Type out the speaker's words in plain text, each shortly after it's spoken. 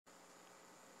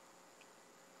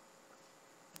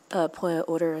point of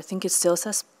order. I think it still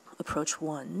says approach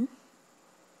 1.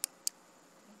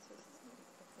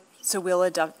 So we'll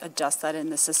adjust that in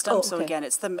the system. Oh, okay. So again,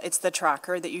 it's the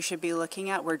tracker that you should be looking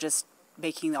at. We're just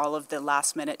making all of the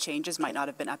last minute changes, might not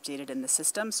have been updated in the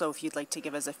system. So if you'd like to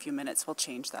give us a few minutes, we'll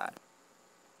change that.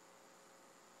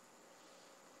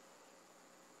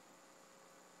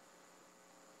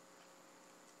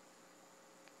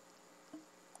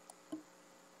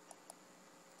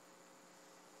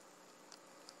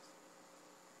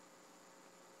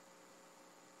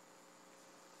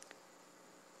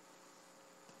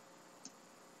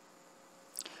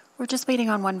 We're just waiting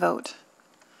on one vote.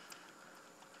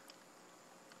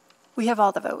 We have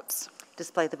all the votes.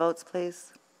 Display the votes,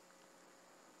 please.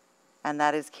 And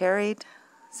that is carried,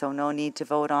 so no need to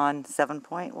vote on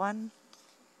 7.1.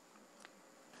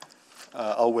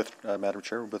 I'll, Madam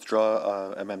Chair,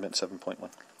 withdraw Amendment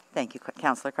 7.1. Thank you,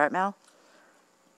 Councillor Cartmell.